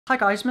Hi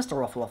guys,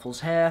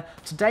 MrRoflWaffles here.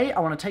 Today I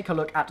want to take a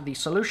look at the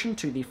solution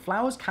to the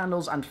Flowers,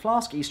 Candles, and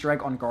Flask Easter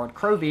egg on GOROD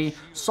KROVI,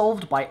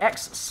 solved by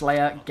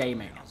Slayer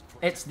Gaming.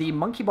 It's the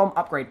Monkey Bomb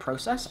upgrade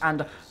process,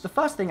 and the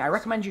first thing I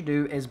recommend you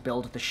do is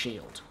build the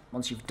shield.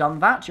 Once you've done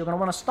that, you're going to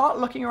want to start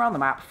looking around the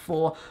map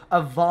for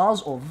a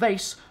vase or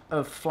vase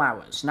of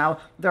flowers. Now,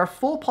 there are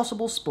 4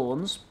 possible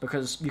spawns,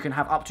 because you can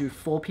have up to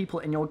 4 people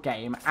in your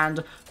game,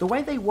 and the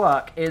way they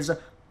work is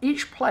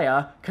each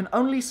player can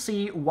only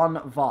see one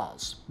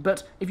vase.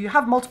 But if you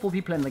have multiple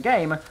people in the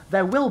game,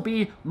 there will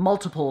be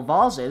multiple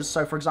vases.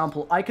 So for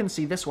example, I can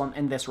see this one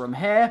in this room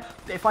here.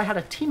 If I had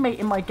a teammate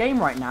in my game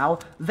right now,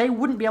 they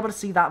wouldn't be able to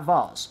see that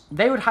vase.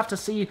 They would have to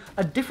see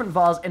a different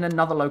vase in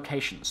another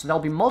location. So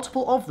there'll be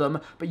multiple of them,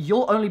 but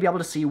you'll only be able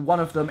to see one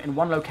of them in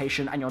one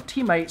location, and your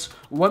teammates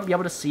won't be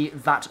able to see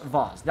that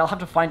vase. They'll have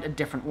to find a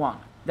different one.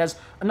 There's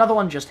another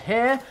one just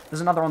here,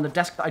 there's another on the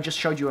desk that I just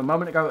showed you a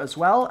moment ago as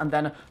well, and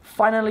then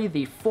finally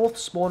the 4th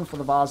spawn for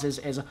the vases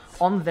is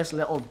on this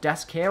little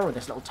desk here, or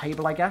this little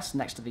table I guess,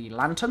 next to the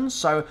lanterns.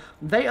 So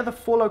they are the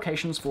 4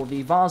 locations for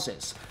the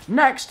vases.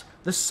 Next,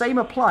 the same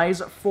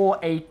applies for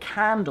a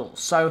candle.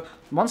 So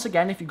once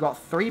again, if you've got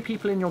 3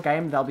 people in your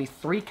game, there'll be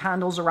 3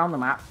 candles around the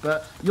map,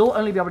 but you'll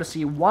only be able to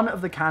see one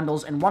of the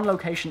candles in one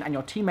location, and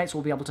your teammates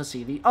will be able to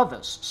see the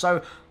others.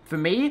 So for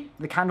me,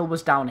 the candle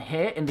was down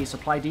here in the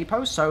supply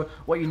depot, so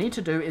what you need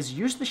to do is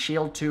use the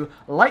shield to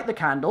light the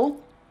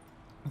candle.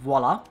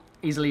 Voila,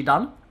 easily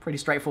done. Pretty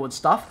straightforward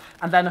stuff.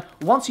 And then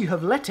once you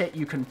have lit it,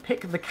 you can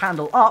pick the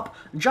candle up,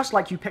 just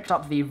like you picked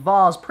up the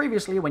vase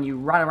previously when you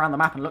ran around the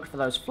map and looked for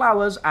those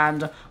flowers.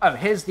 And, oh,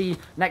 here's the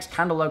next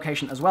candle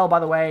location as well, by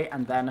the way.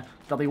 And then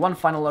there'll be one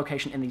final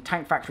location in the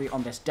tank factory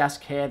on this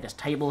desk here, this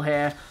table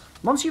here.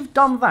 Once you've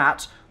done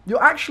that,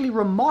 you're actually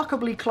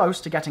remarkably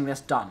close to getting this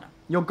done.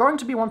 You're going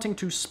to be wanting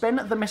to spin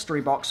the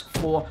mystery box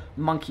for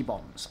monkey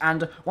bombs,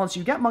 and once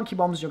you get monkey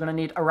bombs, you're going to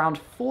need around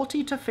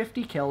 40 to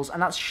 50 kills, and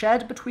that's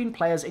shared between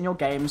players in your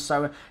game.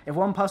 So if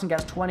one person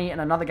gets 20 and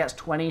another gets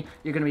 20,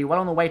 you're going to be well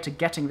on the way to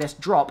getting this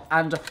drop,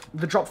 and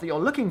the drop that you're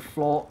looking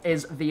for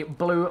is the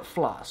blue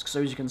flask.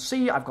 So as you can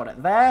see, I've got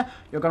it there.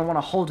 You're going to want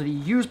to hold the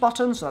use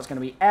button, so that's going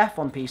to be F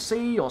on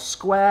PC, or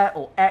square,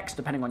 or X,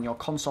 depending on your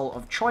console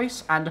of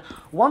choice, and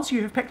once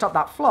you have picked up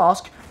that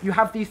flask, you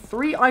have the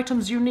 3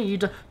 items you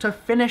need to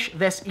finish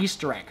this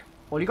Easter egg.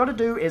 All you got to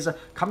do is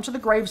come to the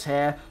graves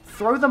here,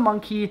 throw the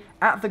monkey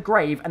at the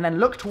grave, and then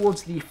look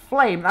towards the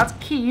flame. That's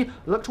key.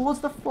 Look towards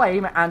the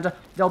flame, and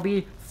there'll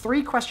be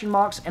 3 question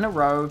marks in a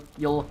row.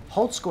 You'll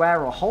hold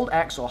square, or hold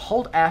X, or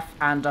hold F,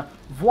 and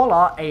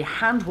voila, a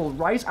hand will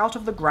rise out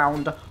of the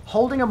ground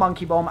holding a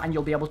monkey bomb, and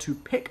you'll be able to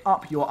pick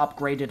up your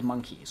upgraded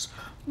monkeys,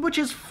 which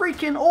is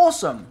freaking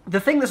awesome. The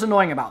thing that's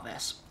annoying about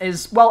this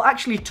is, well,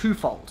 actually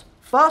twofold.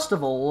 First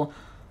of all,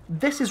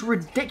 this is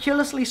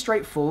ridiculously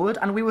straightforward,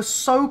 and we were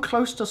so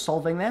close to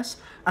solving this,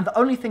 and the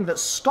only thing that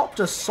stopped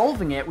us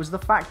solving it was the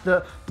fact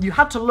that you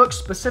had to look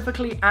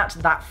specifically at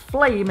that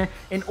flame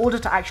in order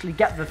to actually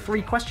get the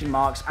 3 question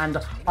marks and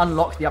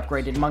unlock the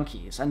upgraded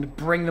monkeys and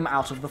bring them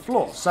out of the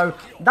floor. So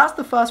that's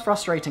the first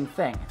frustrating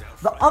thing.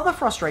 The other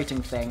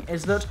frustrating thing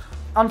is that,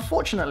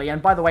 unfortunately,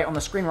 and by the way, on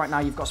the screen right now,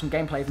 you've got some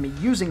gameplay of me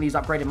using these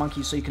upgraded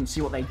monkeys so you can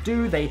see what they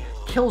do. They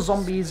kill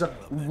zombies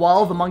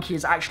while the monkey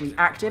is actually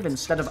active,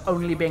 instead of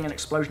only being an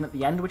explosion at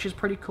the end, which is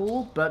pretty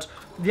cool. But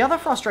the other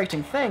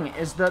frustrating thing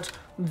is that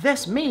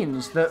this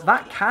means that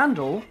that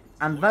candle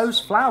and those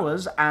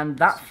flowers and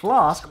that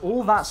flask,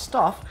 all that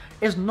stuff,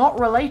 is not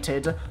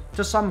related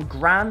to some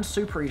grand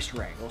super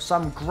Easter egg or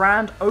some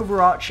grand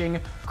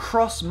overarching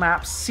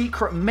cross-map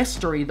secret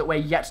mystery that we're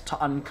yet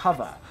to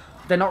uncover.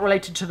 They're not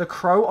related to the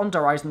crow on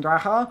Der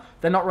Eisendrache.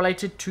 They're not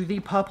related to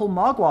the purple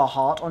Magua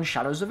heart on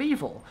Shadows of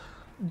Evil.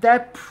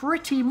 They're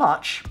pretty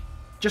much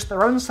just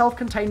their own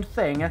self-contained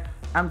thing,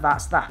 and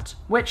that's that.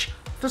 Which,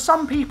 for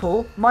some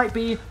people, might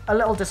be a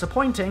little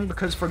disappointing,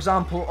 because, for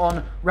example,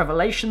 on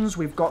Revelations,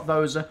 we've got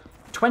those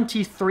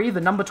 23,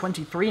 the number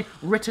 23,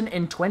 written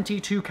in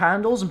 22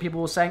 candles, and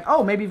people were saying,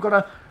 oh, maybe you've got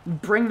to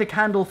bring the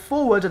candle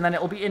forward and then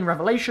it'll be in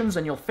Revelations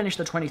and you'll finish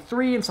the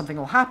 23 and something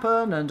will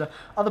happen, and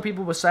other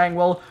people were saying,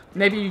 well,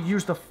 maybe you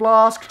use the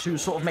flask to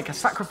sort of make a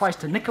sacrifice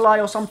to Nikolai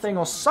or something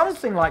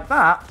like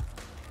that.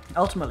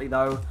 Ultimately,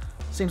 though,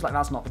 seems like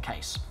that's not the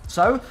case.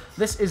 So,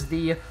 this is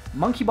the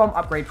Monkey Bomb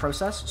upgrade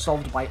process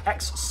solved by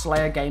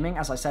Slayer Gaming,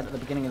 as I said at the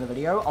beginning of the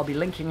video. I'll be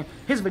linking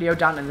his video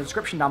down in the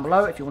description down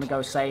below if you want to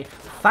go say,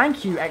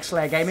 thank you,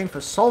 Slayer Gaming,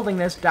 for solving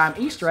this damn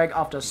Easter egg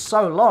after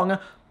so long.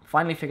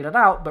 Finally figured it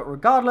out, but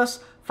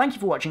regardless, thank you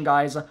for watching,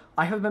 guys.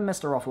 I have been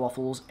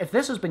MrRoflWaffles. If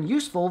this has been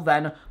useful,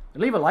 then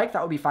leave a like,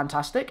 that would be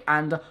fantastic,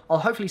 and I'll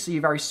hopefully see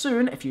you very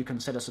soon, if you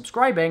consider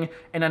subscribing,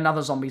 in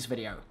another Zombies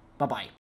video. Bye-bye.